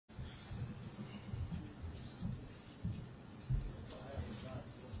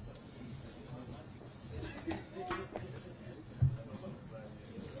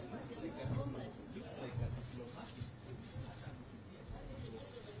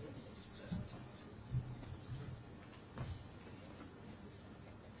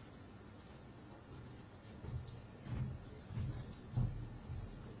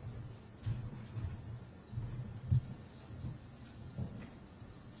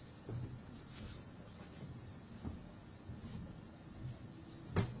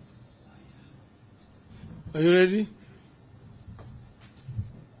Are you ready?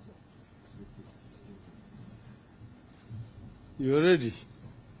 You are ready?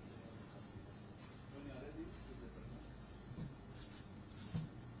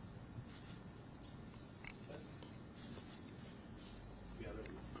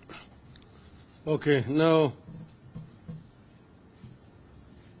 Okay, now,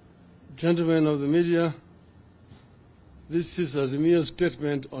 gentlemen of the media, this is Azimio's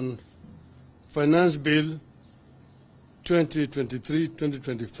statement on Finance Bill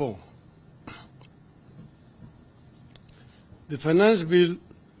 2023-2024. The Finance Bill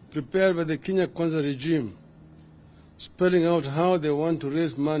prepared by the Kenya Kwanza regime, spelling out how they want to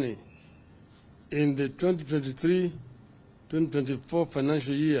raise money in the 2023-2024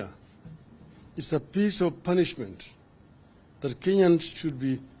 financial year, is a piece of punishment that Kenyans should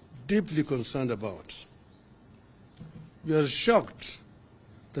be deeply concerned about. We are shocked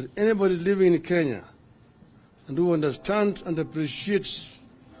that anybody living in Kenya and who understands and appreciates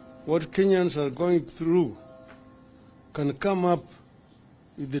what Kenyans are going through can come up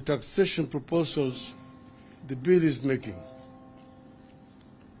with the taxation proposals the bill is making.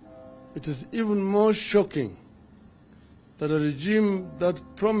 It is even more shocking that a regime that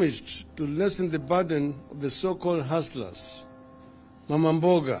promised to lessen the burden of the so-called hustlers, Mama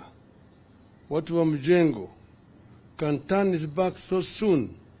Mboga, watu wa mjengo, can turn its back so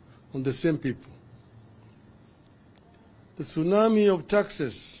soon on the same people. The tsunami of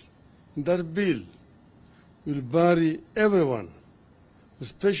taxes in that bill will bury everyone,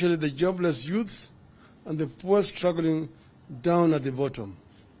 especially the jobless youth and the poor struggling down at the bottom.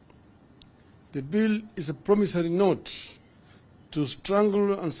 The bill is a promissory note to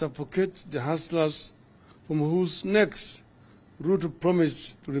strangle and suffocate the hustlers from whose necks Ruto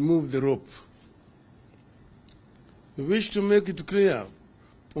promised to remove the rope. We wish to make it clear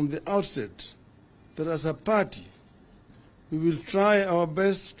from the outset that as a party, we will try our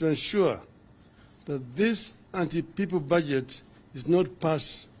best to ensure that this anti-people budget is not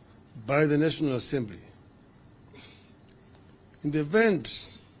passed by the National Assembly. In the event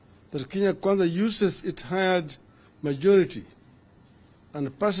that Kenya Kwanza uses its hired majority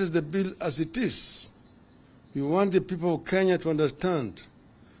and passes the bill as it is, we want the people of Kenya to understand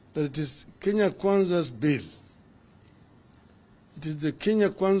that it is Kenya Kwanza's bill. It is the Kenya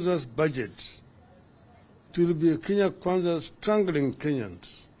Kwanza's budget. It will be a Kenya Kwanza strangling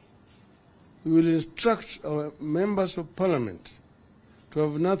Kenyans. We will instruct our members of parliament to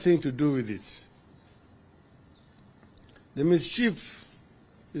have nothing to do with it. The mischief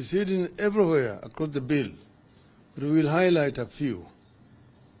is hidden everywhere across the bill, but we will highlight a few.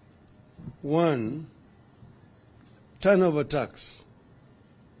 1. Turnover tax.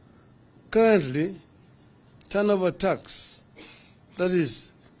 Currently, turnover tax, that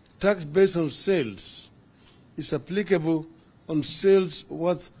is, tax based on sales, is applicable on sales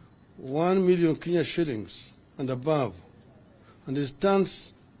worth 1 million Kenya shillings and above, and it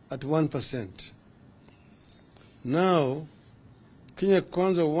stands at 1%. Now, Kenya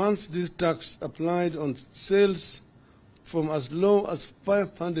Kwanza wants this tax applied on sales from as low as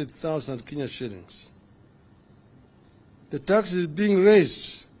 500,000 Kenya shillings. The tax is being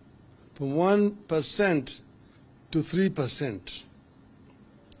raised from 1% to 3%.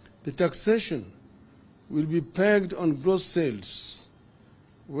 The taxation will be pegged on gross sales,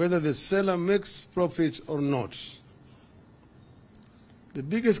 whether the seller makes profit or not. The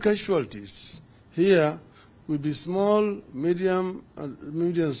biggest casualties here will be small, medium, and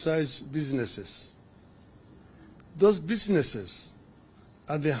medium-sized businesses. Those businesses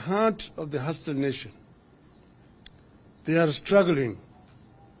are the heart of the hustler nation. They are struggling.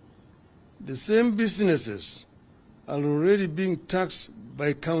 The same businesses are already being taxed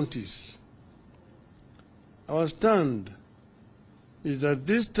by counties. Our stand is that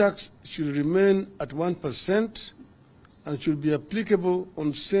this tax should remain at 1% and should be applicable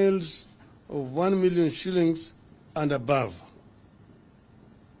on sales of 1 million shillings and above.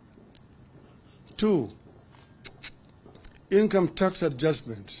 2. Income tax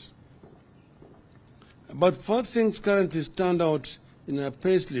adjustment. About 4 things currently stand out in a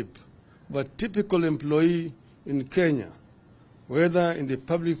payslip of a typical employee in Kenya, whether in the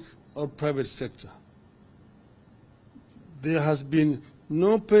public or private sector. There has been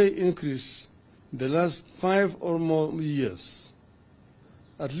no pay increase in the last 5 or more years.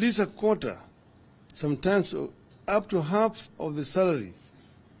 At least a quarter, sometimes up to half of the salary,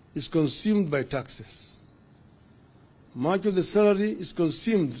 is consumed by taxes. Much of the salary is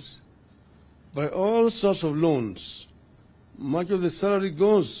consumed by all sorts of loans. Much of the salary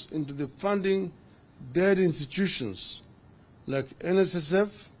goes into the funding dead institutions like NSSF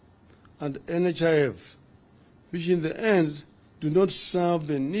and NHIF which in the end do not serve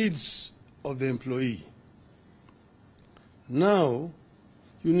the needs of the employee. Now,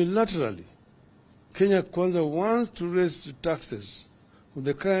 unilaterally, Kenya Kwanza wants to raise the taxes from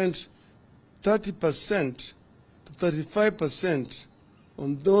the current 30% to 35%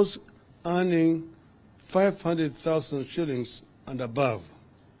 on those earning 500,000 shillings and above.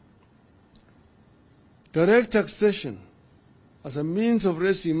 Direct taxation as a means of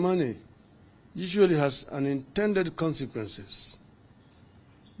raising money usually has unintended consequences.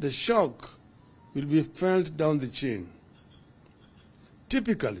 The shock will be felt down the chain.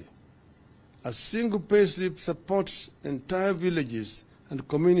 Typically, a single payslip supports entire villages and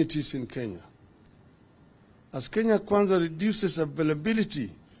communities in Kenya. As Kenya Kwanza reduces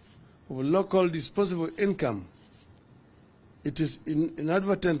availability of local disposable income, it is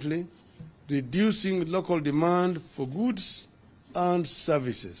inadvertently reducing local demand for goods and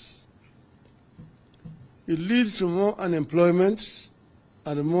services. It leads to more unemployment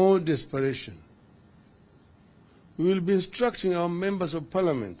and more desperation. We will be instructing our members of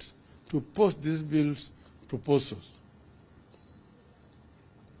parliament to post this bill's proposals.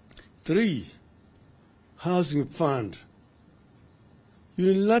 3, housing fund.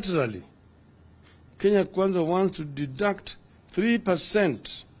 Unilaterally, Kenya Kwanza wants to deduct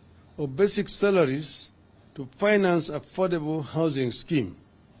 3% of basic salaries to finance affordable housing scheme.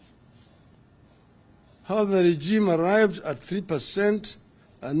 How the regime arrived at 3%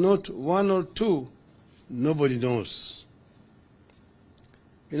 and not 1 or 2, nobody knows.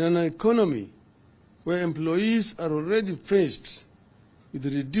 In an economy where employees are already faced with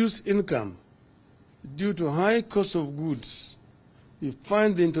reduced income due to high cost of goods, we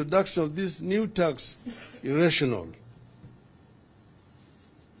find the introduction of this new tax irrational.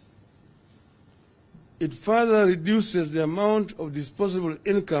 It further reduces the amount of disposable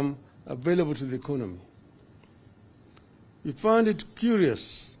income available to the economy. We find it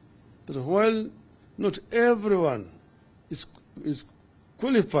curious that while not everyone is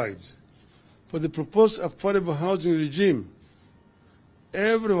qualified for the proposed affordable housing regime,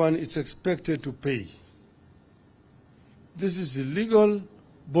 everyone is expected to pay. This is illegal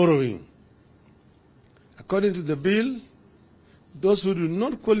borrowing. According to the bill, those who do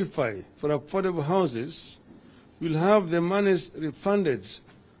not qualify for affordable houses will have their monies refunded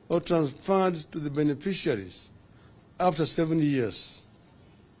or transferred to the beneficiaries after 7 years.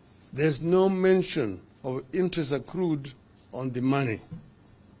 There is no mention of interest accrued on the money.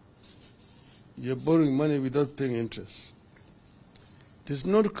 You're borrowing money without paying interest. It is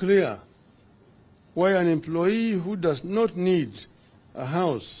not clear why an employee who does not need a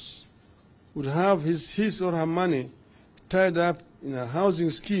house would have his or her money tied up in a housing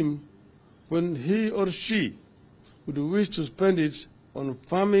scheme when he or she would wish to spend it on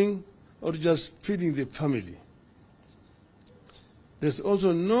farming or just feeding the family. There's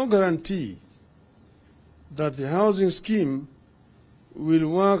also no guarantee that the housing scheme will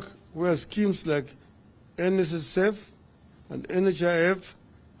work where schemes like NSSF and NHIF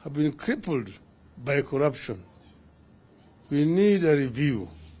have been crippled by corruption. We need a review.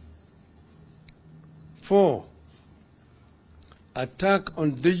 4, attack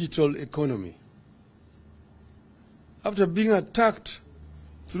on digital economy. After being attacked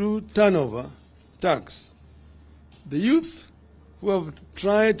through turnover tax, the youth who have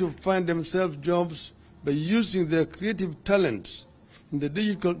tried to find themselves jobs by using their creative talents in the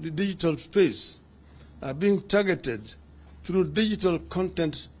digital space are being targeted through digital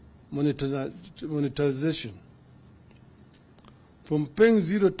content monetization. From paying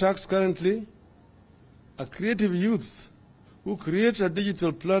zero tax currently, a creative youth who creates a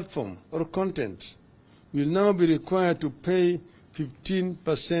digital platform or content will now be required to pay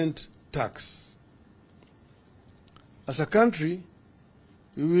 15% tax. As a country,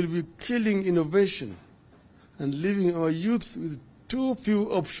 we will be killing innovation and leaving our youth with too few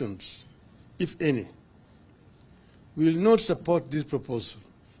options, if any. We will not support this proposal.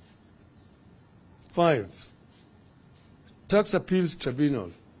 5, tax appeals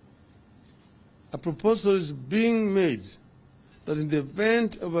tribunal. A proposal is being made that in the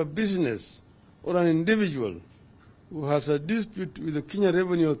event of a business or an individual who has a dispute with the Kenya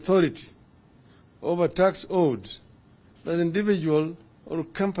Revenue Authority over tax owed, that individual or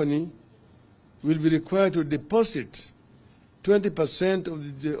company will be required to deposit 20%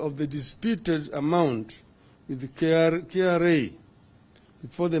 of the disputed amount with the KRA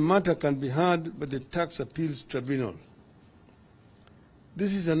before the matter can be heard by the tax appeals tribunal.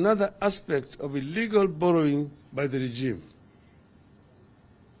 This is another aspect of illegal borrowing by the regime.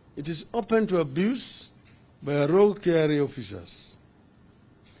 It is open to abuse by rogue KRA officers.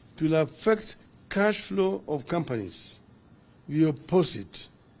 It will affect cash flow of companies. We oppose it.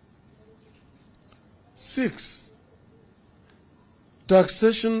 6,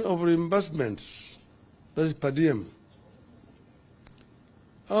 taxation of reimbursements, that is per diem.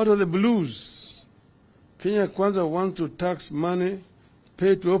 Out of the blues, Kenya Kwanza wants to tax money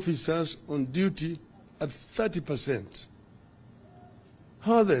paid to officers on duty at 30%.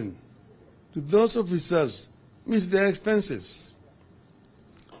 How then do those officers meet their expenses?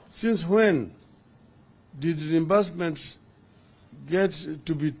 Since when did reimbursements get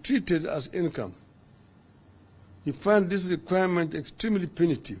to be treated as income? We find this requirement extremely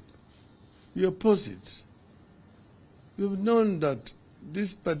punitive. We oppose it. We've known that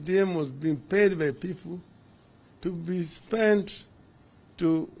this per diem was being paid by people to be spent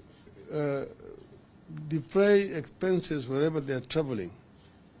to defray expenses wherever they are traveling.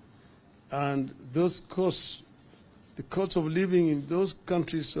 And those costs, the cost of living in those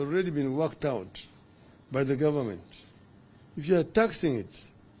countries already been worked out by the government. If you are taxing it,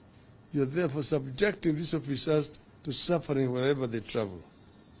 you are therefore subjecting these officers to suffering wherever they travel.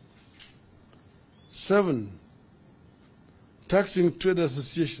 7, taxing trade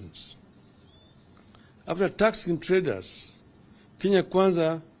associations. After taxing traders, Kenya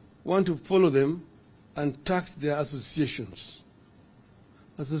Kwanza want to follow them and tax their associations.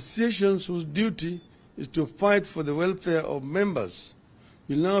 Associations whose duty is to fight for the welfare of members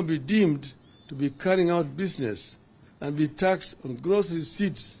will now be deemed to be carrying out business and be taxed on gross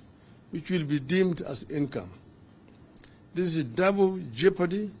receipts, which will be deemed as income. This is a double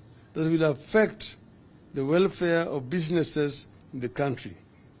jeopardy that will affect the welfare of businesses in the country.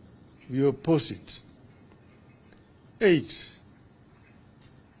 We oppose it. 8,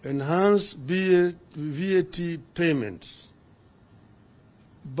 enhanced VAT payments.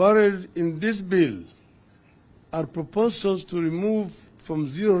 Buried in this bill are proposals to remove from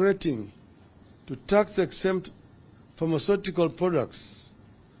zero rating to tax-exempt pharmaceutical products,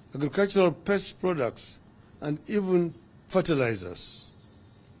 agricultural pest products, and even fertilizers.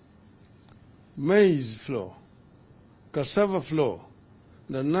 Maize flour, cassava flour,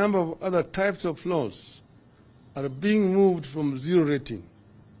 and a number of other types of flours are being moved from zero rating.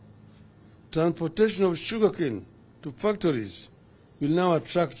 Transportation of sugarcane to factories will now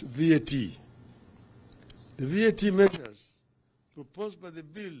attract VAT. The VAT measures proposed by the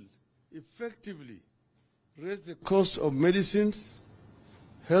bill effectively raise the cost of medicines,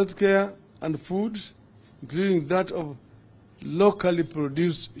 healthcare, and food, including that of locally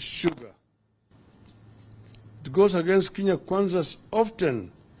produced sugar. It goes against Kenya Kwanza's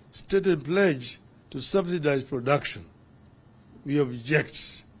often stated pledge to subsidize production. We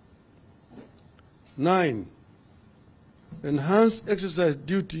object. 9, enhanced excise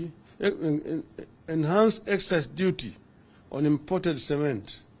duty on imported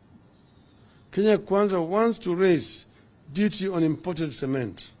cement. Kenya Kwanza wants to raise duty on imported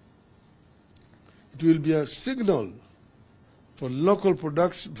cement. It will be a signal for local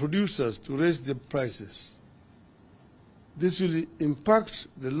producers to raise their prices. This will impact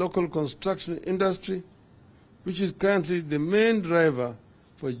the local construction industry, which is currently the main driver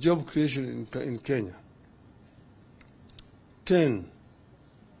for job creation in Kenya. 10,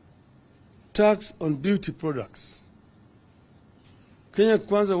 tax on beauty products. Kenya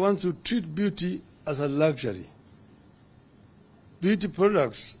Kwanza wants to treat beauty as a luxury. Beauty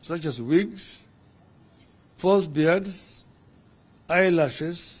products such as wigs, false beards,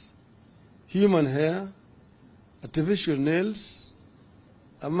 eyelashes, human hair, artificial nails,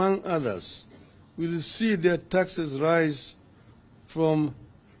 among others, will see their taxes rise from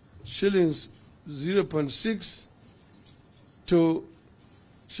shillings 0.6 to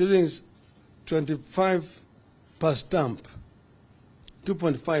shillings 25 per stamp,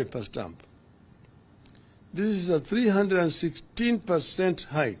 2.5 per stamp. This is a 316%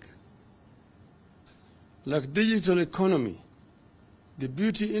 hike. Like digital economy, the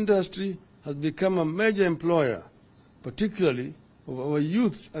beauty industry has become a major employer, particularly of our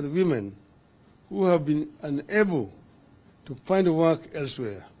youth and women who have been unable to find work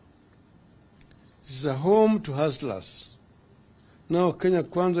elsewhere. It is a home to hustlers. Now Kenya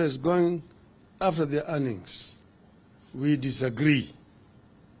Kwanza is going after their earnings. We disagree.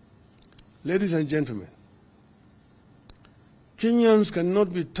 Ladies and gentlemen, Kenyans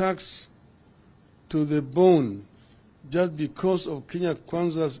cannot be taxed to the bone just because of Kenya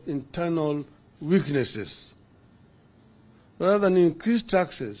Kwanza's internal weaknesses. Rather than increase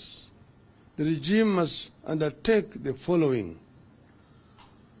taxes, the regime must undertake the following.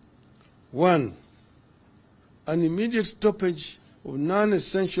 1, an immediate stoppage of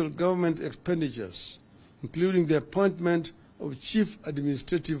non-essential government expenditures, including the appointment of chief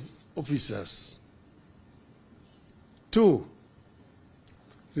administrative officers. 2,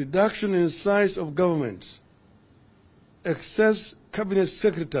 reduction in size of government, excess cabinet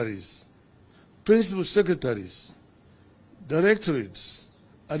secretaries, principal secretaries, directorates,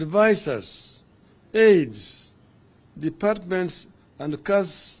 advisors, aides, departments and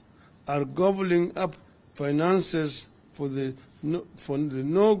casts are gobbling up finances for the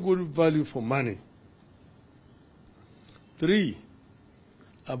no good value for money. 3,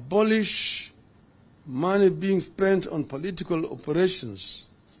 abolish money being spent on political operations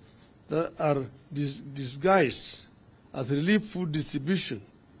that are disguised as relief food distribution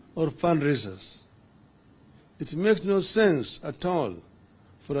or fundraisers. It makes no sense at all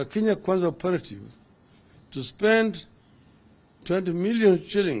for a Kenya Kwanza operative to spend 20 million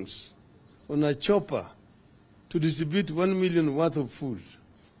shillings on a chopper to distribute 1 million worth of food.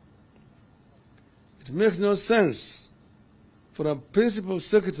 It makes no sense for a principal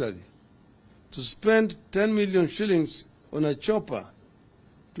secretary to spend 10 million shillings on a chopper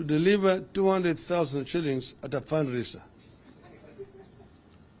to deliver 200,000 shillings at a fundraiser.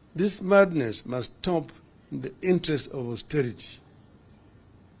 This madness must stop in the interest of austerity.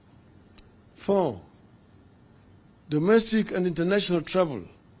 4, domestic and international travel,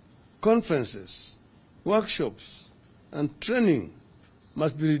 conferences, workshops, and training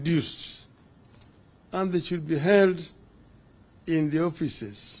must be reduced, and they should be held in the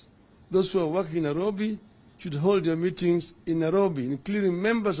offices. Those who are working in Nairobi should hold their meetings in Nairobi, including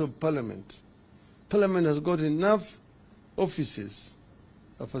members of parliament. Parliament has got enough offices,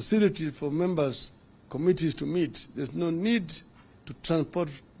 a facility for members, committees to meet. There's no need to transport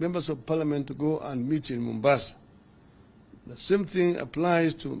members of parliament to go and meet in Mombasa. The same thing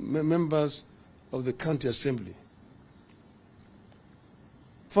applies to members of the county assembly.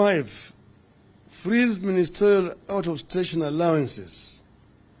 5, freeze ministerial out-of-station allowances,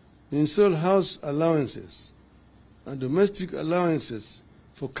 ministerial house allowances, and domestic allowances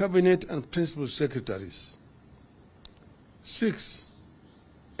for cabinet and principal secretaries. 6,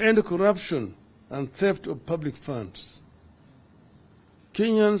 end corruption and theft of public funds.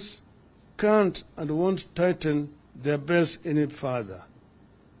 Kenyans can't and won't tighten their belts any further.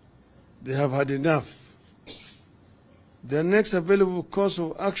 They have had enough. Their next available course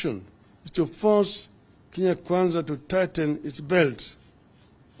of action is to force Kenya Kwanza to tighten its belt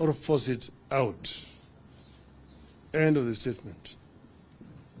or force it out. End of the statement.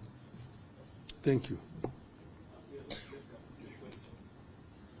 Thank you.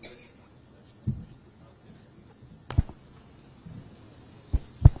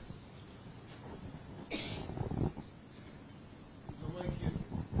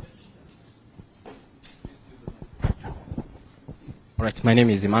 All right, my name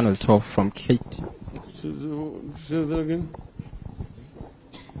is Emmanuel Tov from Kate. Say that again.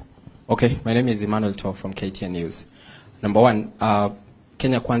 Okay, my name is Emmanuel Tov from KTN News. Number one,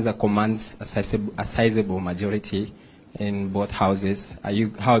 Kenya Kwanza commands a sizable majority in both houses.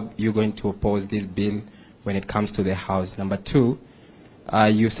 How are you going to oppose this bill when it comes to the House? Number two,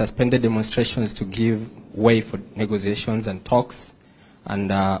 you suspended demonstrations to give way for negotiations and talks,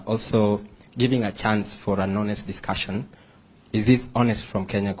 and also giving a chance for an honest discussion. Is this honest from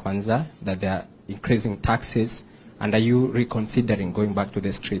Kenya Kwanza that they are increasing taxes, and are you reconsidering going back to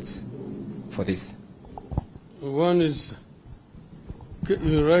the streets for this? One is,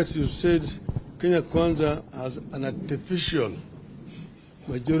 you're right, you said Kenya Kwanza has an artificial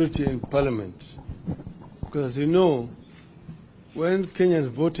majority in parliament. Because as you know, when Kenyans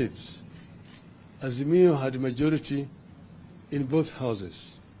voted, Azimio had a majority in both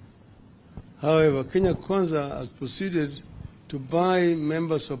houses. However, Kenya Kwanza has proceeded to buy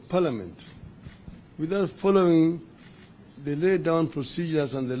members of parliament without following the laid down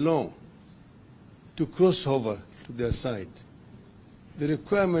procedures and the law to cross over to their side. The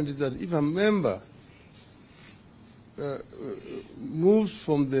requirement is that if a member moves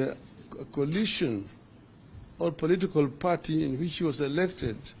from the coalition or political party in which he was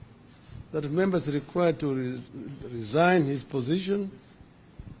elected, that member is required to resign his position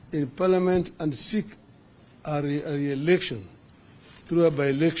in parliament and seek a re-election through a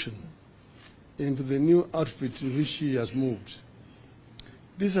by-election into the new outfit in which he has moved.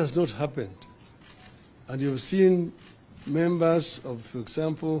 This has not happened. And you've seen members of, for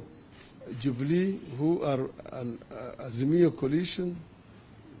example, Jubilee, who are an Azimio coalition,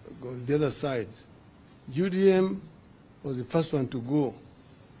 go the other side. UDM was the first one to go.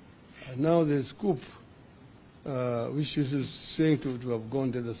 And now there's COOP, which is saying to have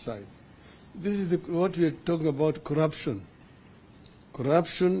gone the other side. This is what we are talking about, corruption.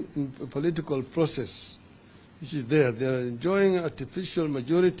 Corruption in a political process, which is there. They are enjoying artificial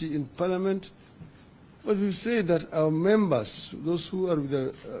majority in parliament, But we say that our members, those who are with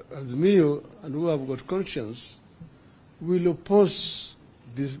the Azimio and who have got conscience, will oppose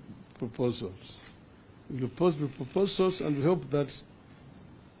these proposals. We will oppose the proposals, and we hope that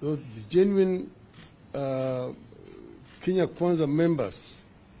the genuine Kenya Kwanza members,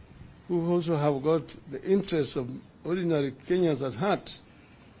 who also have got the interests of ordinary Kenyans at heart,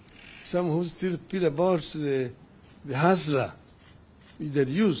 some who still feel about the hustler which they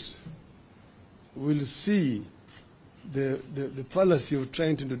used, will see the fallacy of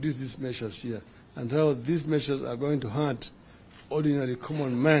trying to introduce these measures here, and how these measures are going to hurt ordinary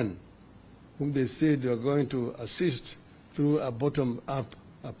common man, whom they say they are going to assist through a bottom-up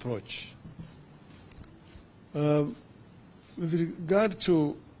approach. With regard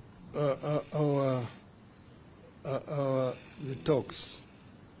to the talks,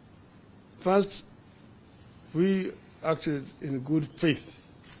 first, we acted in good faith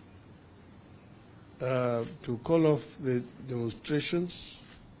to call off the demonstrations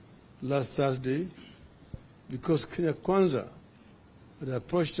last Thursday, because Kenya Kwanza had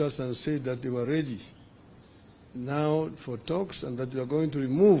approached us and said that they were ready now for talks, and that we are going to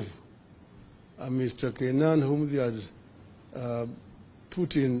remove Mr. Kenan, whom they had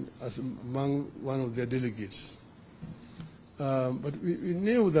put in as among one of their delegates. But we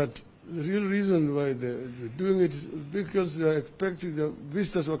knew that the real reason why they were doing it is because they were expecting the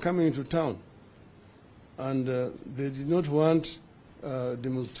visitors were coming into town, and they did not want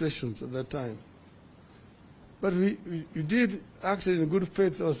demonstrations at that time. But we did act in good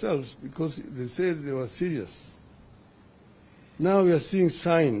faith ourselves, because they said they were serious. Now we are seeing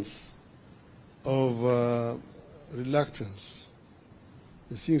signs of reluctance.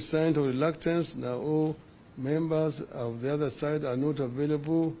 We're seeing signs of reluctance. Now all members of the other side are not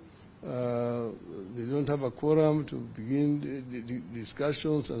available. They don't have a quorum to begin the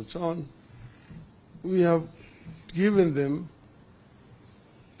discussions and so on. We have given them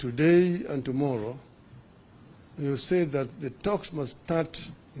today and tomorrow. We have said that the talks must start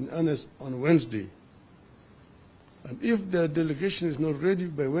in earnest on Wednesday. And if the delegation is not ready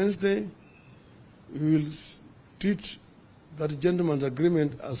by Wednesday, we will treat that gentleman's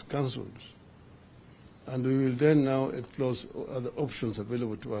agreement as cancelled. And we will then now explore other options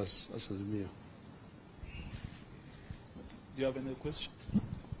available to us as Azimio. Do you have any question?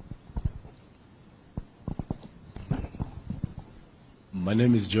 My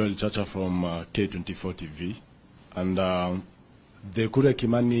name is Joel Chacha from K24 TV, and the Kure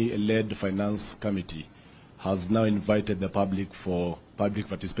Kimani-led Finance Committee has now invited the public for public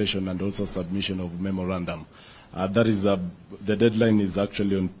participation and also submission of memorandum. That is the deadline is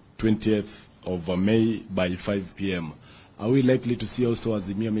actually on 20th of May by 5 p.m. Are we likely to see also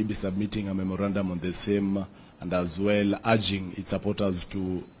Azimio maybe submitting a memorandum on the same, and as well urging its supporters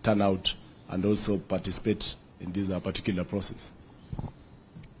to turn out and also participate in this particular process?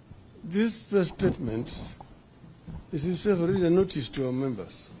 This press statement is itself already a notice to our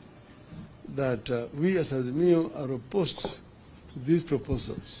members that we as Azimio are opposed to these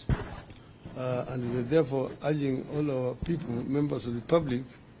proposals. And we are therefore urging all our people, members of the public,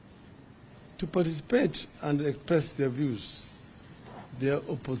 to participate and express their views, their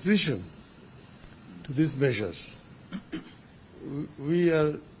opposition to these measures. We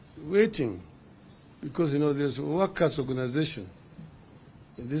are waiting because, there's a workers' organization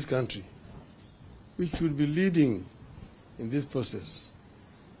in this country which will be leading in this process.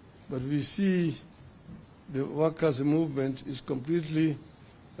 But we see the workers' movement is completely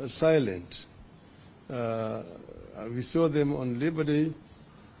silent. We saw them on Labor Day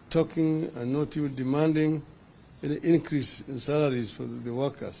talking and not even demanding an increase in salaries for the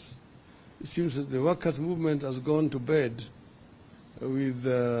workers. It seems that the workers' movement has gone to bed with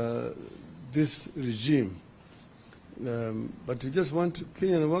this regime. But we just want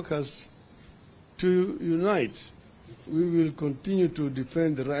Kenyan workers to unite. We will continue to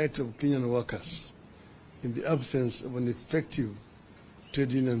defend the right of Kenyan workers in the absence of an effective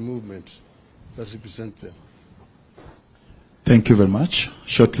trade union movement that represents them. Thank you very much.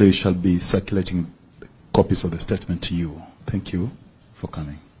 Shortly, we shall be circulating copies of the statement to you. Thank you for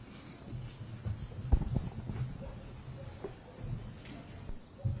coming.